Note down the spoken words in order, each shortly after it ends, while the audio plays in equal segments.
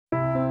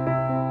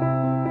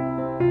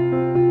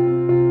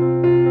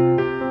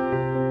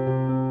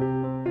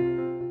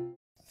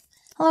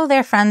Hello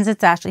there, friends.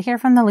 It's Ashley here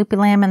from the Loopy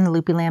Lamb and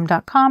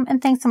theloopylamb.com,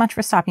 and thanks so much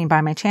for stopping by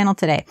my channel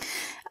today.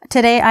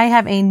 Today, I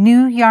have a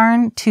new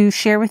yarn to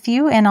share with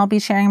you, and I'll be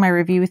sharing my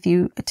review with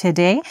you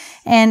today.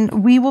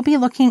 And we will be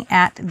looking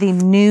at the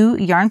new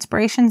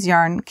Yarnspirations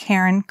yarn,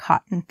 Caron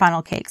Cotton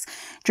Funnel Cakes.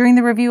 During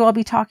the review, I'll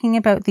be talking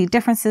about the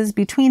differences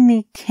between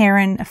the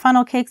Caron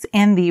Funnel Cakes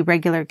and the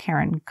regular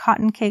Caron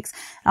Cotton Cakes.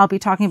 I'll be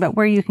talking about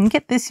where you can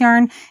get this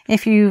yarn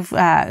if you've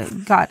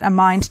got a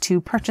mind to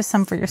purchase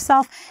some for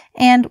yourself.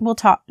 And we'll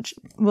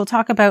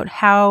talk about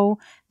how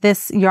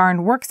this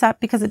yarn works up,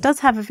 because it does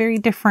have a very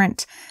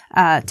different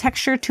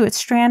texture to its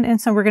strand.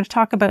 And so we're going to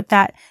talk about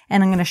that,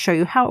 and I'm going to show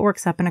you how it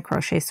works up in a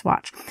crochet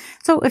swatch.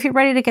 So if you're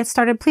ready to get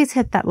started, please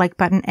hit that like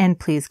button and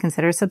please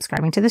consider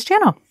subscribing to this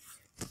channel.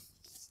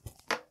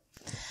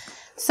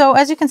 So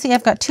as you can see,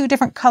 I've got two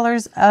different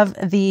colors of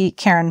the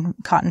Caron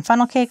Cotton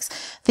Funnel Cakes.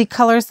 The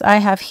colors I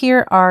have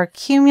here are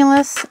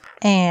Cumulus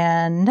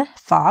and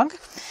Fog,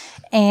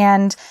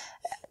 and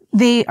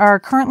they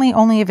are currently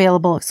only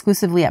available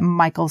exclusively at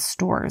Michaels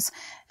stores.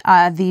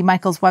 The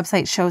Michaels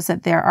website shows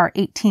that there are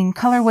 18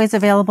 colorways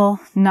available,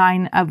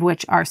 9 of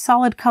which are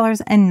solid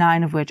colors and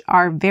 9 of which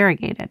are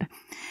variegated.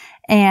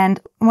 And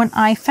when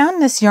I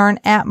found this yarn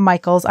at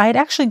Michaels, I had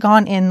actually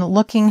gone in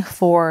looking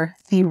for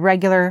the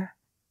regular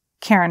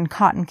Caron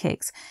Cotton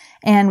Cakes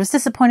and was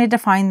disappointed to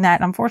find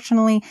that,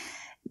 unfortunately,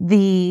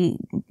 the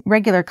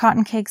regular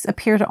cotton cakes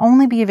appear to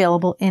only be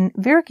available in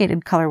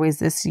variegated colorways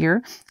this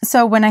year.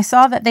 So when I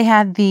saw that they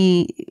had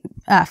the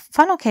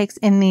funnel cakes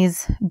in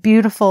these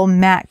beautiful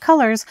matte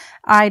colors,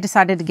 I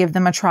decided to give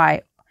them a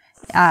try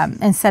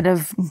instead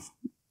of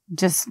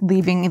just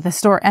leaving the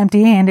store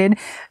empty-handed,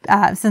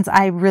 since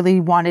I really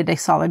wanted a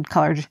solid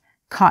colored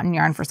cotton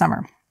yarn for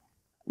summer.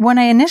 When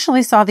I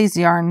initially saw these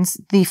yarns,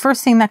 the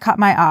first thing that caught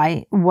my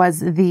eye was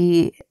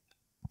the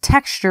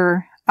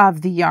texture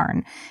of the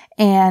yarn.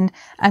 And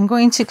I'm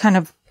going to kind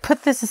of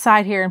put this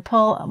aside here and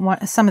pull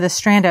some of the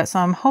strand out. So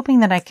I'm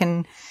hoping that I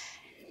can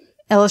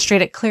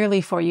illustrate it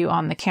clearly for you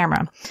on the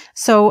camera.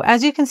 So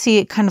as you can see,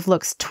 it kind of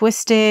looks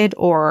twisted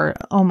or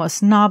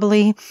almost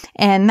knobbly,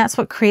 and that's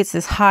what creates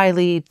this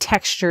highly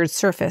textured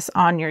surface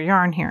on your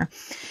yarn here.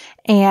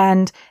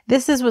 And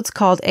this is what's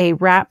called a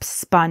wrap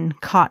spun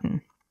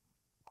cotton.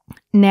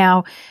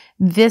 Now,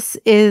 this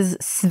is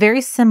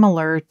very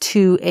similar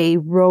to a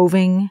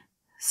roving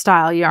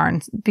style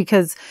yarn,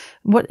 because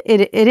what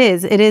it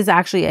is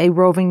actually a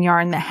roving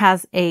yarn that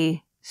has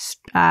a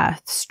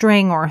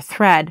string or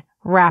thread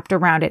wrapped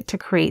around it to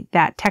create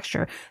that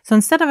texture. So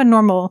instead of a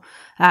normal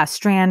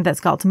strand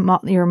that's got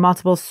your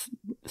multiple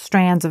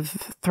strands of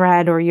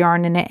thread or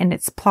yarn in it and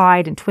it's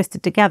plied and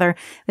twisted together,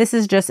 this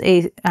is just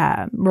a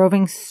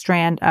roving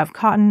strand of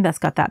cotton that's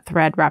got that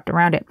thread wrapped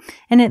around it,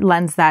 and it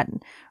lends that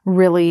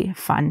really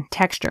fun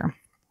texture.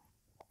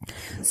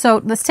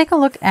 So let's take a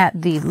look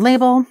at the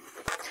label.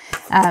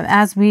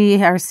 As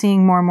we are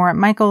seeing more and more at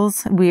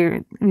Michaels,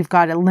 we've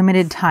got a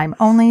limited time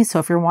only. So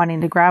if you're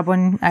wanting to grab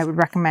one, I would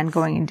recommend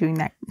going and doing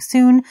that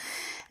soon.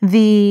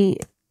 The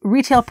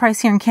retail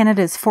price here in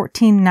Canada is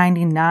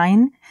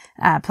 $14.99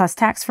 plus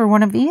tax for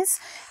one of these.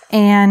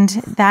 And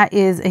that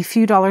is a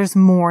few dollars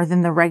more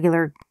than the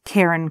regular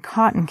Caron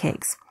Cotton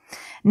Cakes.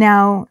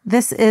 Now,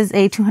 this is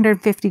a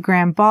 250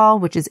 gram ball,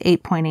 which is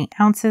 8.8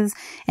 ounces.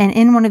 And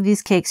in one of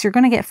these cakes, you're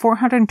going to get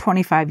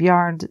 425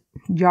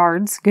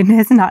 yards,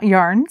 goodness, not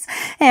yarns.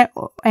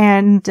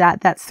 And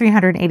that's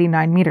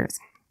 389 meters.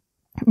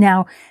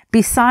 Now,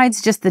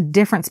 besides just the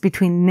difference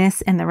between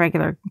this and the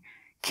regular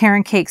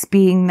Caron cakes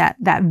being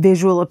that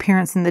visual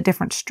appearance in the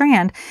different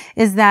strand,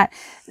 is that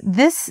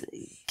this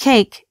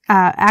cake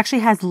actually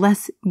has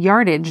less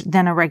yardage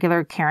than a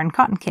regular Caron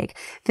Cotton Cake.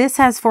 This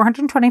has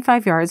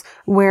 425 yards,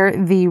 where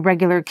the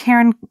regular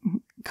Caron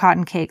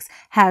Cotton Cakes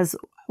has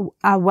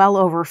well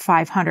over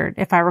 500.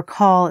 If I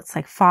recall, it's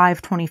like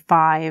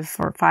 525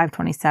 or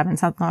 527,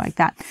 something like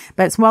that.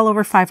 But it's well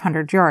over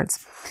 500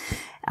 yards.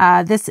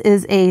 This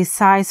is a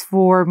size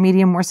 4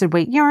 medium worsted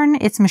weight yarn.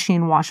 It's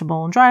machine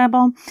washable and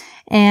dryable.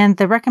 And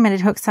the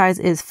recommended hook size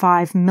is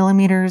 5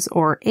 millimeters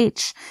or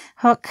H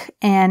hook.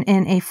 And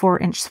in a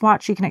 4-inch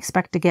swatch, you can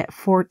expect to get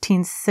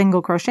 14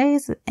 single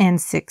crochets and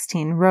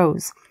 16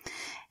 rows.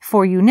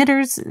 For you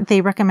knitters,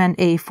 they recommend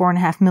a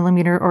 4.5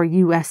 millimeter or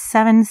US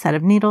 7 set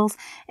of needles,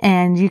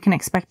 and you can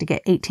expect to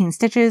get 18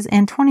 stitches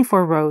and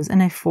 24 rows in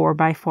a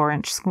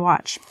 4x4-inch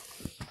swatch.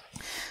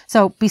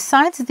 So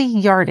besides the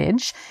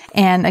yardage,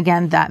 and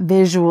again, that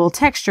visual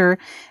texture,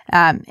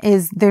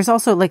 there's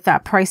also like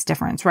that price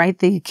difference, right?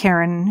 The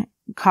Caron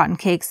Cotton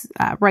Cakes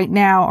right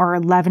now are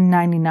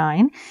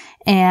 $11.99,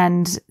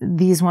 and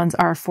these ones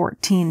are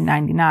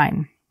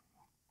 $14.99.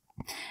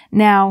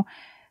 Now,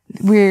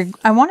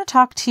 I want to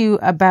talk to you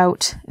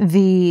about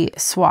the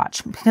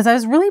swatch, because I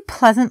was really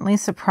pleasantly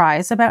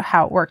surprised about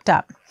how it worked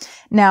up.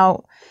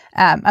 Now,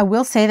 I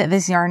will say that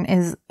this yarn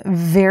is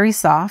very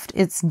soft.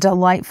 It's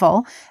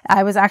delightful.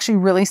 I was actually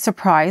really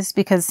surprised,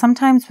 because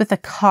sometimes with a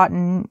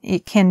cotton,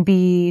 it can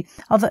be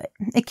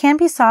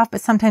soft,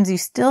 but sometimes you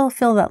still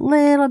feel that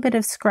little bit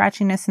of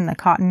scratchiness in the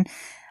cotton.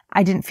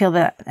 I didn't feel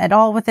that at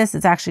all with this.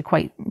 It's actually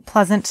quite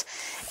pleasant.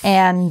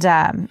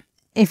 And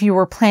if you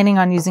were planning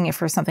on using it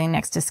for something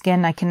next to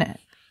skin, I can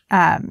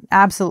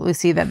absolutely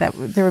see that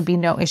there would be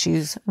no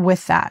issues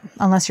with that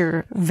unless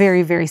you're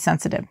very, very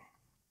sensitive.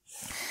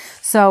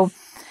 So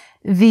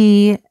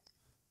the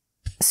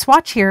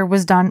swatch here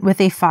was done with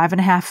a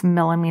 5.5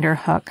 millimeter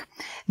hook.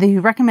 The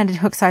recommended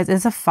hook size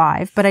is a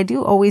 5, but I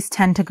do always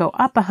tend to go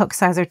up a hook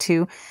size or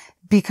 2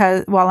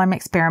 because while I'm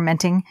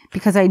experimenting,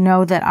 because I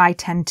know that I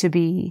tend to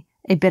be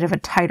a bit of a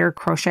tighter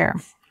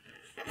crocheter.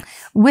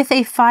 With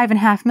a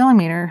 5.5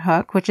 millimeter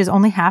hook, which is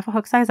only half a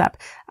hook size up,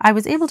 I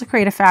was able to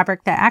create a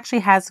fabric that actually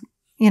has,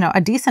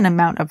 a decent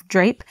amount of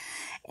drape.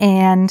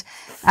 And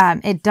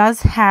it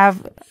does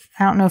have,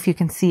 I don't know if you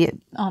can see it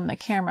on the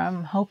camera.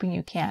 I'm hoping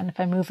you can if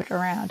I move it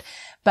around.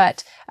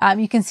 But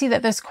you can see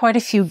that there's quite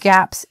a few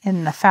gaps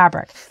in the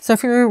fabric. So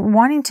if you're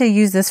wanting to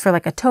use this for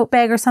like a tote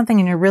bag or something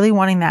and you're really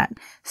wanting that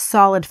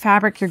solid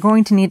fabric, you're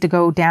going to need to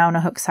go down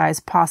a hook size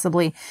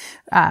possibly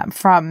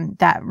from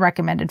that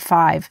recommended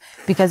 5,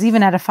 because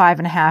even at a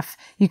 5.5,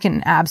 you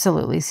can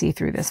absolutely see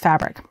through this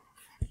fabric.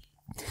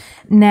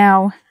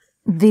 Now,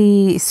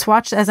 the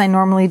swatch, as I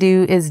normally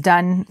do, is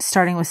done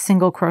starting with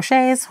single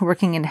crochets,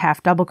 working into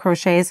half double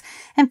crochets,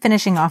 and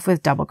finishing off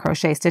with double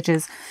crochet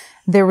stitches.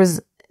 There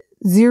was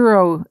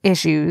zero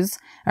issues,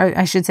 or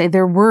I should say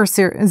there were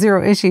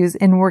zero issues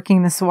in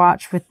working the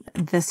swatch with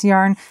this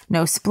yarn.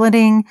 No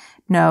splitting,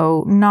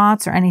 no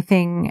knots or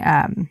anything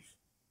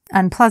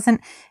unpleasant.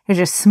 It was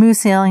just smooth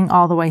sailing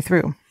all the way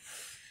through.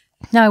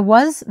 Now, I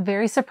was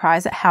very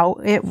surprised at how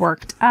it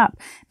worked up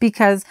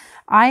because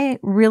I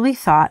really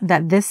thought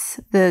that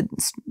the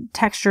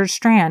textured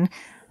strand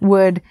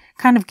would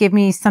kind of give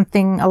me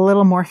something a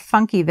little more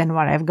funky than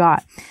what I've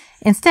got.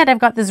 Instead, I've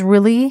got this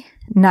really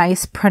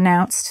nice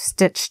pronounced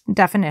stitch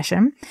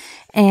definition,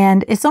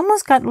 and it's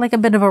almost got like a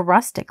bit of a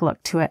rustic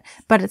look to it,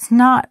 but it's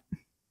not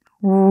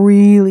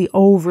really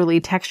overly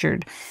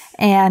textured.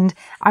 And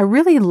I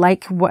really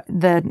like what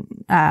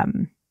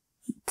the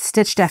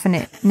stitch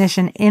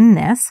definition in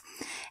this,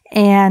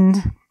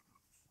 and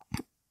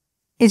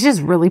it's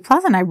just really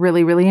pleasant. I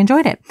really, really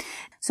enjoyed it.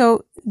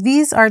 So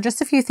these are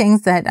just a few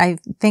things that I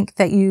think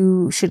that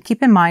you should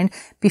keep in mind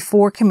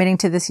before committing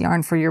to this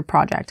yarn for your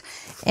project.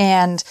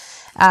 And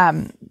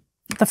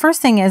the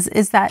first thing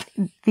is that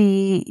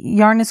the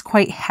yarn is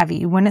quite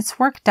heavy. When it's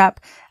worked up,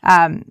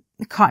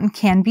 cotton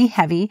can be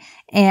heavy,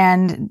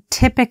 and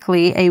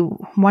typically a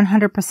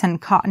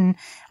 100% cotton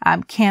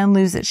can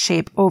lose its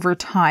shape over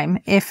time,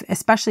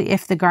 especially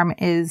if the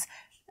garment is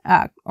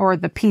or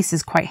the piece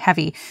is quite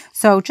heavy.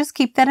 So just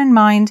keep that in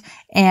mind.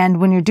 And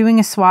when you're doing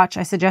a swatch,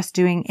 I suggest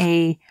doing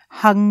a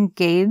hung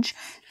gauge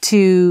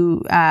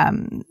to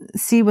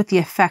see what the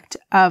effect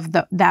of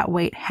that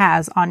weight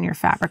has on your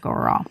fabric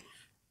overall.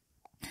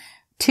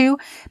 2,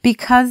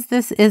 because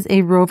this is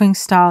a roving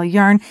style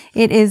yarn,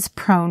 it is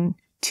prone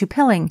to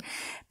pilling.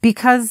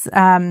 Because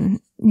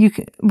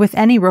with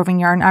any roving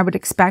yarn, I would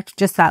expect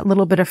just that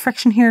little bit of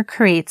friction here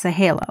creates a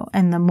halo.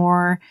 And the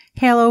more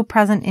halo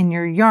present in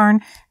your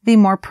yarn, the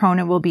more prone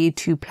it will be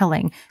to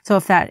pilling. So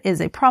if that is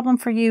a problem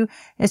for you,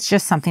 it's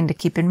just something to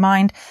keep in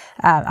mind.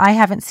 I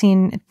haven't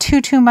seen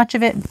too much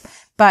of it,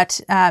 but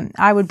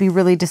I would be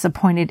really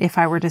disappointed if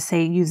I were to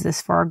say use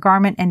this for a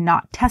garment and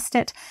not test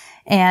it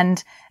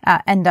and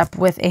end up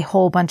with a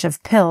whole bunch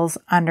of pills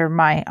under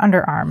my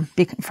underarm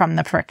from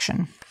the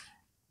friction.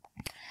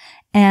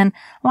 And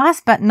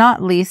last but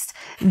not least,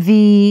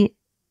 the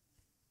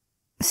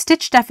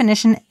stitch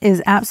definition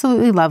is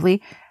absolutely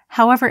lovely.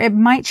 However, it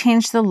might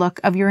change the look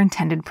of your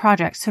intended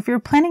project. So if you're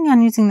planning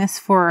on using this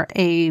for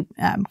a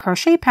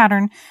crochet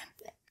pattern,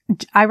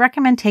 I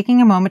recommend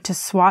taking a moment to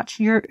swatch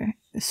your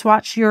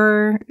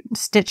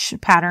stitch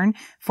pattern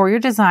for your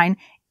design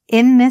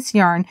in this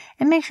yarn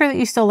and make sure that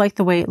you still like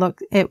the way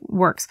it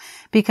works,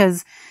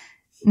 because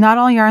not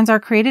all yarns are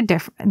created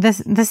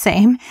the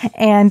same.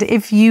 And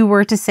if you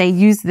were to say,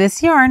 use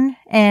this yarn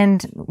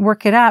and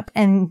work it up,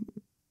 and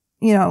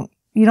you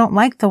don't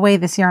like the way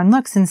this yarn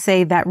looks and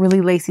say that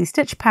really lacy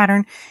stitch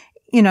pattern,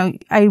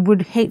 I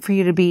would hate for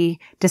you to be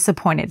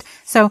disappointed.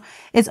 So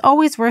it's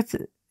always worth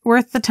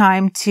the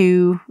time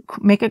to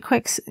make a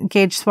quick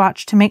gauge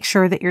swatch to make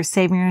sure that you're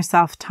saving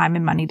yourself time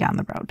and money down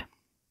the road.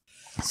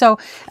 So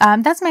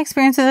that's my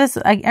experience with this.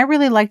 I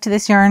really liked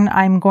this yarn.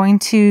 I'm going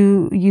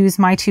to use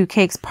my 2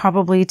 cakes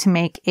probably to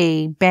make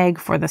a bag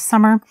for the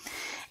summer.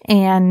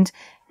 And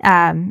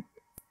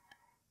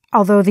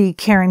although the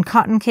Caron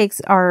Cotton Cakes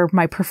are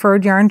my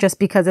preferred yarn, just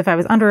because if I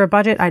was under a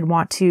budget, I'd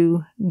want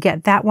to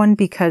get that one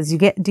because you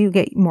do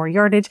get more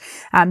yardage.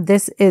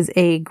 This is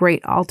a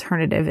great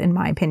alternative in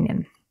my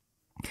opinion.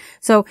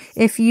 So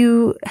if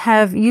you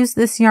have used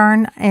this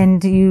yarn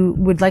and you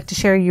would like to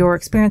share your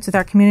experience with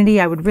our community,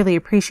 I would really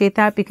appreciate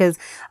that, because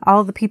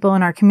all the people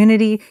in our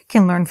community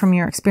can learn from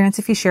your experience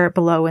if you share it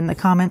below in the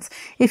comments.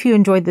 If you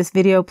enjoyed this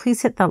video,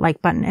 please hit that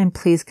like button and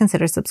please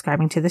consider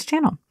subscribing to this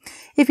channel.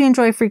 If you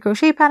enjoy free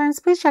crochet patterns,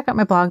 please check out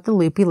my blog,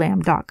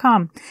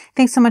 theloopylamb.com.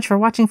 Thanks so much for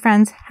watching,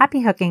 friends.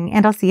 Happy hooking,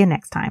 and I'll see you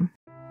next time.